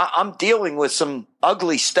 I'm dealing with some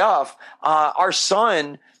ugly stuff. Our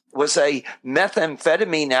son was a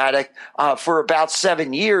methamphetamine addict for about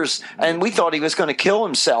 7 years, and we thought he was going to kill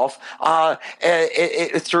himself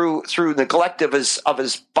through neglect of his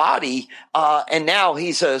body. And now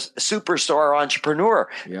he's a superstar entrepreneur.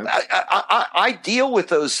 Yep. I deal with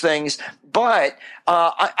those things, but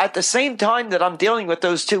at the same time that I'm dealing with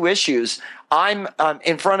those two issues, I'm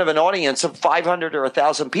in front of an audience of 500 or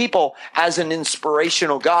 1,000 people as an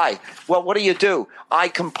inspirational guy. Well, what do? I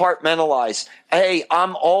compartmentalize. Hey,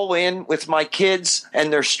 I'm all in with my kids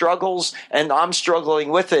and their struggles, and I'm struggling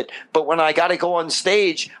with it. But when I got to go on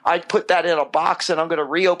stage, I put that in a box, and I'm going to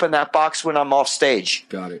reopen that box when I'm off stage.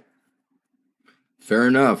 Got it. Fair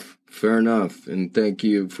enough. And thank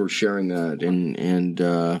you for sharing that. And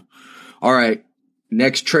all right,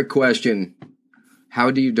 next trick question. How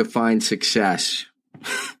do you define success?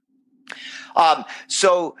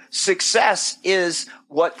 So success is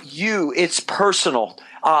it's personal.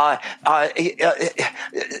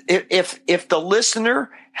 If the listener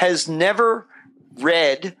has never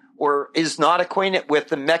read or is not acquainted with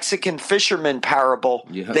the Mexican fisherman parable,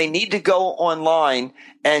 they need to go online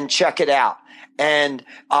and check it out. And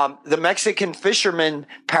the Mexican fisherman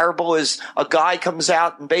parable is a guy comes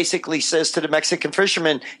out and basically says to the Mexican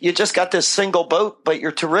fisherman, you just got this single boat, but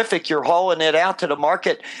you're terrific. You're hauling it out to the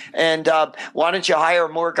market. And why don't you hire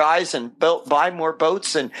more guys and buy more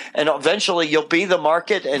boats? And eventually you'll be the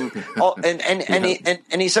market. And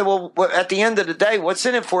he said, well, at the end of the day, what's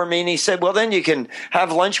in it for me? And he said, well, then you can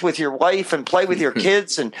have lunch with your wife and play with your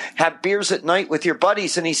kids and have beers at night with your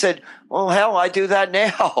buddies. And he said, Well, hell, I do that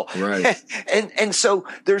now. Right. And so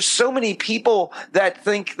there's so many people that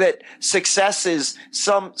think that success is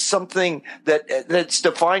something that's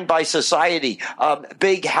defined by society,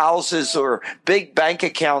 big houses or big bank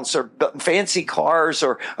accounts or fancy cars,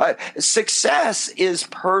 or success is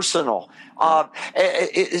personal.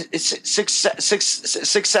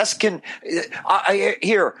 Success can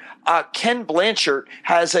Ken Blanchard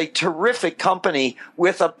has a terrific company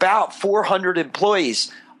with about 400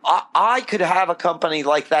 employees. I could have a company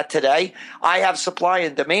like that today. I have supply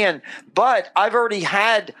and demand, but I've already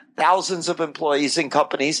had thousands of employees in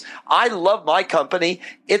companies. I love my company.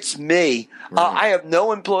 It's me. I have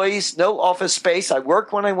no employees, no office space. I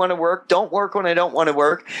work when I want to work, don't work when I don't want to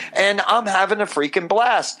work, and I'm having a freaking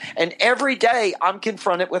blast. And every day I'm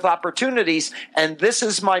confronted with opportunities, and this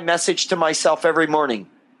is my message to myself every morning.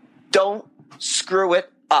 Don't screw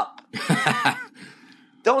it up.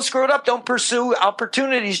 Don't screw it up. Don't pursue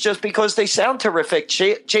opportunities just because they sound terrific.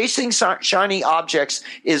 Chasing shiny objects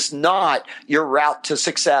is not your route to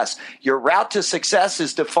success. Your route to success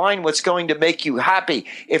is to find what's going to make you happy.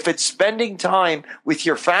 If it's spending time with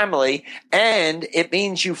your family and it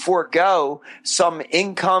means you forego some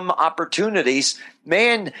income opportunities,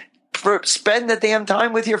 man, spend the damn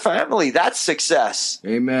time with your family. That's success.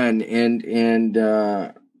 Amen. And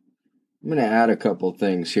I'm going to add a couple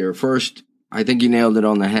things here. First, I think you nailed it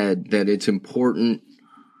on the head that it's important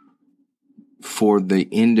for the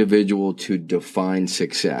individual to define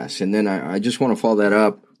success. And then I just want to follow that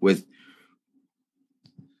up with,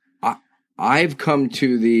 I've come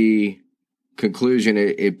to the conclusion,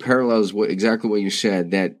 it parallels exactly what you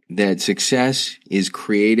said, that success is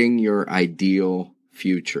creating your ideal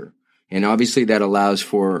future. And obviously that allows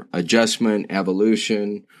for adjustment,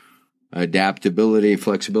 evolution, adaptability,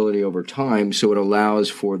 flexibility over time, so it allows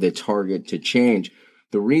for the target to change.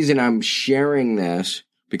 The reason I'm sharing this,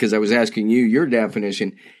 because I was asking you your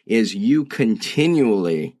definition, is you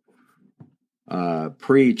continually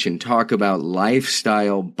preach and talk about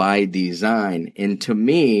lifestyle by design. And to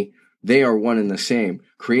me, they are one and the same.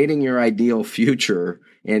 Creating your ideal future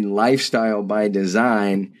and lifestyle by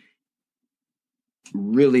design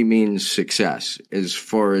really means success as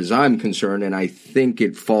far as I'm concerned, and I think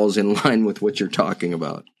it falls in line with what you're talking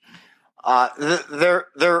about.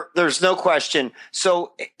 There's no question.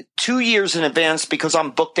 So 2 years in advance, because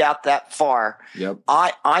I'm booked out that far, yep.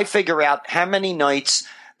 I figure out how many nights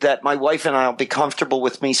that my wife and I will be comfortable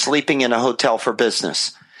with me sleeping in a hotel for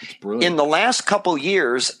business. In the last couple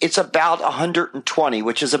years, it's about 120,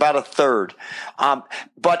 which is about a third.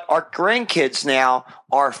 But our grandkids now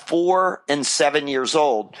are 4 and 7 years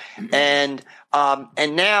old. And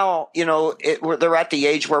now, they're at the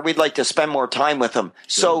age where we'd like to spend more time with them.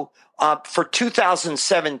 So, for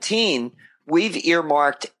 2017, we've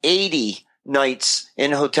earmarked 80 nights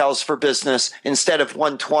in hotels for business instead of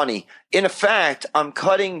 120. In effect, I'm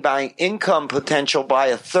cutting my income potential by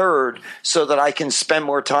a third so that I can spend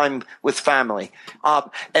more time with family.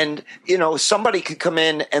 And somebody could come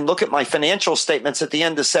in and look at my financial statements at the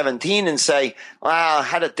end of 17 and say, wow, I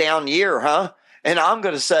had a down year, huh? And I'm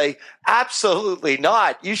going to say, absolutely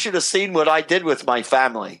not. You should have seen what I did with my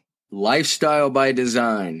family. Lifestyle by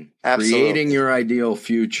design, Absolutely. Creating your ideal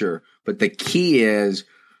future. But the key is,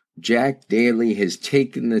 Jack Daly has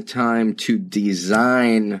taken the time to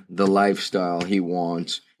design the lifestyle he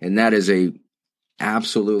wants, and that is a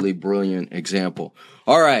absolutely brilliant example.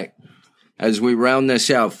 All right, as we round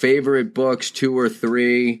this out, favorite books, 2 or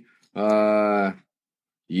 3,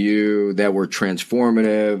 you that were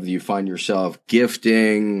transformative, you find yourself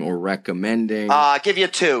gifting or recommending? I'll give you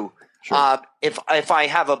 2. Sure. If I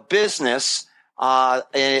have a business,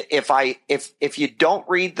 if you don't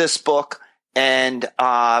read this book and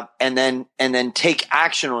then take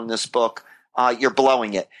action on this book, you're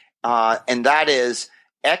blowing it. And that is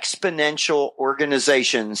Exponential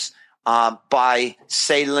Organizations by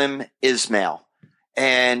Salim Ismail.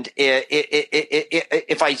 And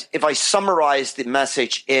if I summarize the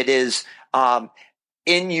message, it is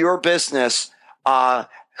in your business,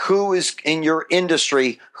 who is in your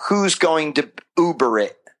industry, who's going to Uber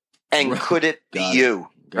it, and could it be you,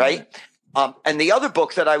 right? And the other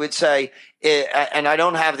book that I would say, and I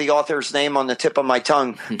don't have the author's name on the tip of my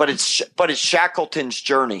tongue, but it's Shackleton's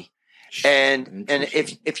Journey. And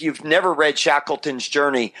if you've never read Shackleton's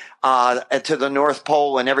Journey to the North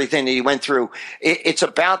Pole and everything that he went through, it's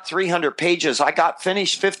about 300 pages. I got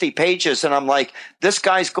finished 50 pages, and I'm like, this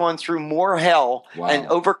guy's gone through more hell and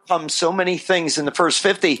overcome so many things in the first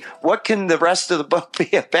 50. What can the rest of the book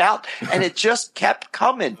be about? And it just kept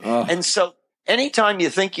coming. And so anytime you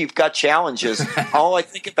think you've got challenges, all I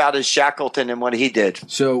think about is Shackleton and what he did.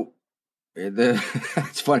 So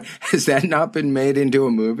That's funny. Has that not been made into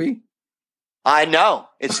a movie? I know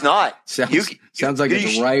it's not. Sounds like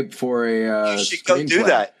it's ripe for a you should go do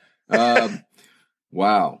that.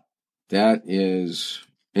 Wow, that is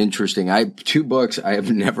interesting. I have 2 books I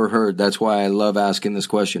have never heard. That's why I love asking this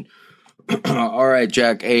question. All right,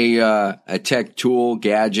 Jack, a tech tool,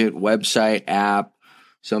 gadget, website, app,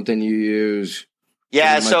 something you use.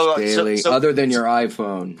 Yeah, daily, other than your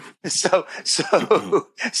iPhone. So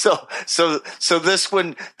this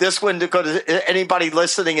one to go to anybody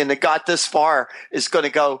listening and that got this far is going to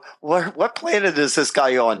go, what planet is this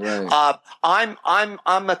guy on? Right. I'm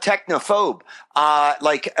a technophobe.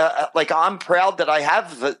 Like I'm proud that I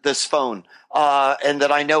have this phone. And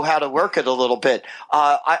that I know how to work it a little bit.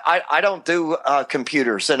 I don't do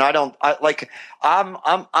computers, and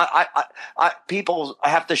people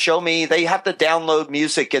have to show me. They have to download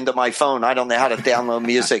music into my phone. I don't know how to download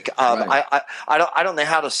music. Right. I don't know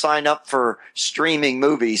how to sign up for streaming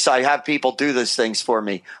movies. I have people do these things for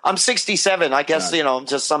me. I'm 67. I guess I'm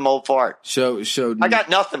just some old fart. So I got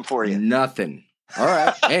nothing for you. Nothing. All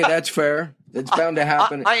right. Hey, that's fair. That's bound to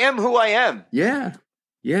happen. I am who I am. Yeah.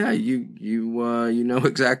 Yeah, you know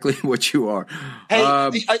exactly what you are. Hey,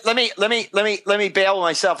 let me bail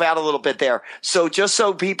myself out a little bit there. So just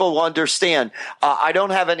so people understand, I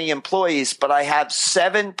don't have any employees, but I have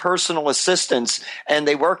 7 personal assistants, and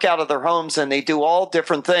they work out of their homes and they do all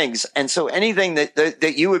different things. And so anything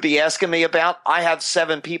that you would be asking me about, I have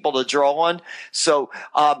 7 people to draw on. So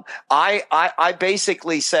I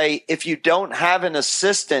basically say, if you don't have an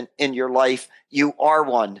assistant in your life, you are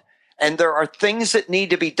one. And there are things that need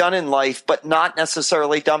to be done in life, but not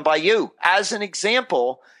necessarily done by you. As an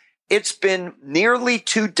example, it's been nearly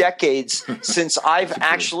 2 decades since I've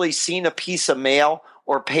actually seen a piece of mail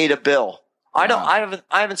or paid a bill. Wow.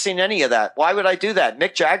 I haven't seen any of that. Why would I do that?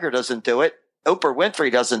 Mick Jagger doesn't do it. Oprah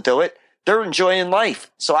Winfrey doesn't do it. They're enjoying life.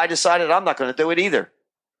 So I decided I'm not going to do it either.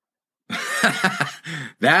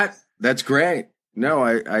 That's great. No,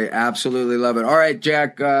 I absolutely love it. All right,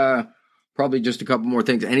 Jack, probably just a couple more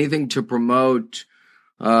things. Anything to promote?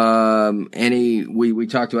 We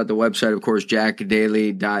talked about the website, of course,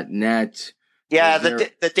 jackdaly.net. Yeah,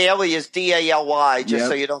 the daily is DALY, just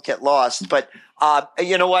so you don't get lost. But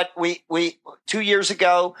you know what? We 2 years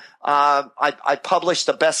ago, I published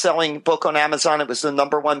a best-selling book on Amazon. It was the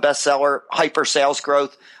 #1 bestseller, Hyper Sales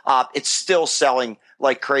Growth. It's still selling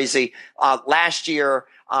like crazy. Last year,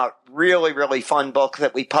 really, really fun book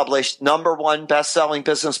that we published. #1 best-selling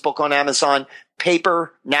business book on Amazon,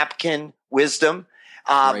 Paper Napkin Wisdom.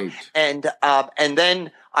 And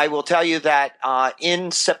then I will tell you that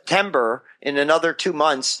in September, in another 2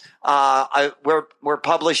 months, we're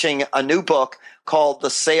publishing a new book called The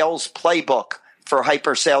Sales Playbook for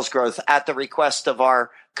Hyper Sales Growth at the request of our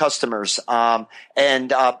customers. And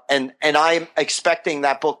I'm expecting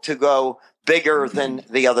that book to go bigger than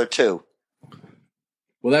the other 2.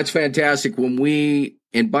 Well, that's fantastic.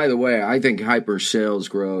 And by the way, I think Hyper Sales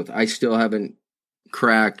Growth, I still haven't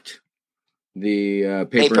cracked the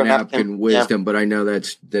paper napkin wisdom, but I know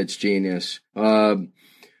that's genius.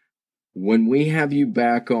 When we have you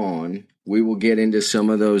back on, we will get into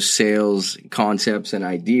some of those sales concepts and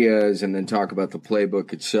ideas, and then talk about the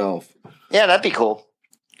playbook itself. Yeah, that'd be cool.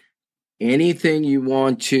 Anything you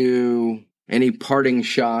want to, any parting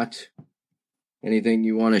shot, anything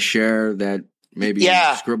you want to share that maybe you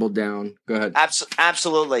scribbled down? Go ahead.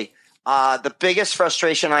 Absolutely. The biggest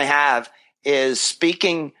frustration I have is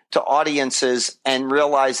speaking to audiences and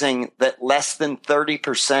realizing that less than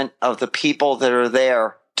 30% of the people that are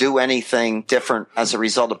there do anything different as a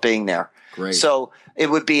result of being there. Great. So it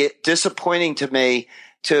would be disappointing to me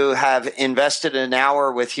to have invested an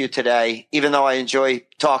hour with you today, even though I enjoy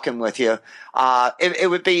talking with you. It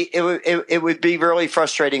would be really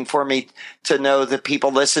frustrating for me to know that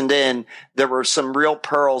people listened in. There were some real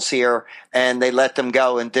pearls here, and they let them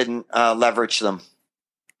go and didn't leverage them.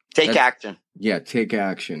 Take action. Yeah, take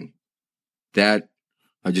action. I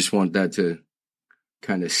just want that to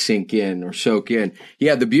kind of sink in or soak in.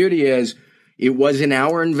 Yeah, the beauty is, it was an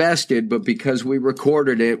hour invested, but because we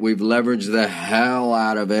recorded it, we've leveraged the hell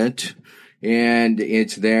out of it, and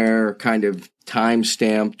it's there kind of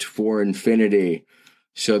time-stamped for infinity.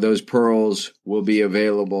 So those pearls will be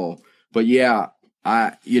available. But yeah,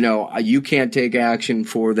 you can't take action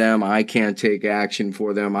for them. I can't take action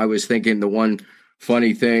for them. I was thinking the one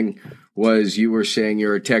funny thing was you were saying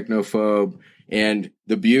you're a technophobe, and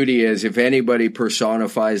the beauty is, if anybody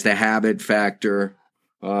personifies the habit factor,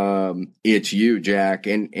 it's you, Jack.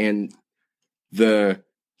 And the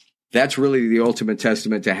that's really the ultimate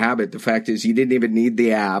testament to habit. The fact is you didn't even need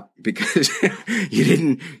the app because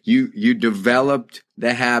you developed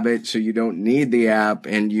the habit, so you don't need the app,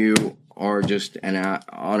 and you are just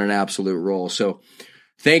on an absolute roll. So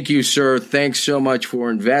thank you, sir. Thanks so much for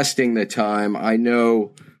investing the time. I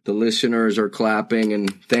know the listeners are clapping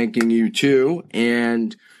and thanking you too.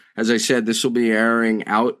 And as I said, this will be airing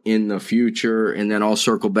out in the future, and then I'll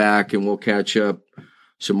circle back and we'll catch up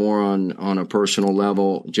some more on a personal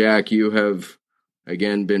level. Jack, you have,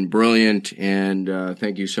 again, been brilliant, and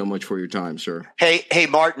thank you so much for your time, sir. Hey,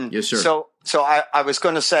 Martin. Yes, sir. So I was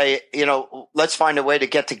going to say, let's find a way to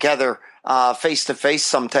get together face to face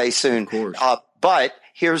someday soon. Of course. But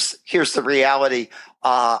here's the reality.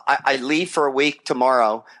 I leave for a week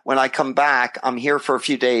tomorrow. When I come back, I'm here for a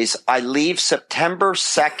few days. I leave September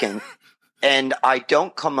 2nd, and I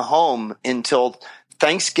don't come home until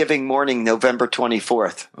Thanksgiving morning, November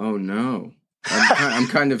 24th. Oh, no. I'm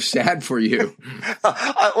kind of sad for you.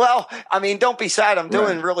 Well, I mean, don't be sad. I'm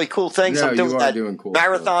doing really cool things. No, I'm doing that cool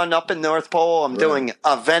marathon up in North Pole. I'm doing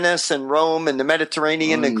Venice and Rome and the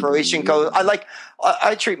Mediterranean and Croatian coast.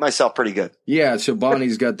 I treat myself pretty good. Yeah. So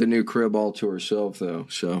Bonnie's got the new crib all to herself, though.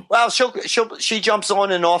 So she jumps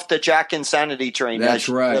on and off the Jack Insanity train. That's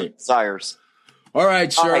right. Desires. All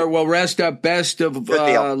right, sir. All right. Well, rest up. Best of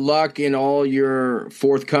luck in all your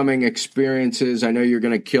forthcoming experiences. I know you're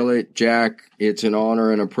going to kill it, Jack. It's an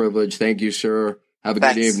honor and a privilege. Thank you, sir. Have a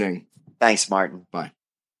good evening. Thanks, Martin. Bye.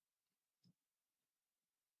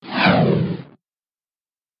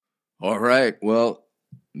 All right. Well,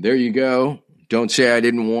 there you go. Don't say I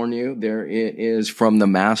didn't warn you. There it is from the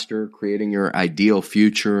master, creating your ideal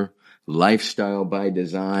future, lifestyle by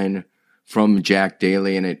design, from Jack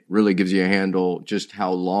Daly, and it really gives you a handle just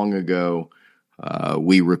how long ago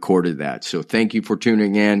we recorded that. So thank you for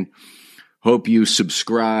tuning in. Hope you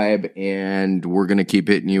subscribe, and we're going to keep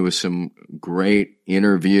hitting you with some great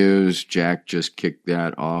interviews. Jack just kicked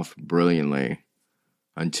that off brilliantly.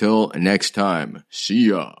 Until next time, see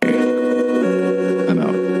ya.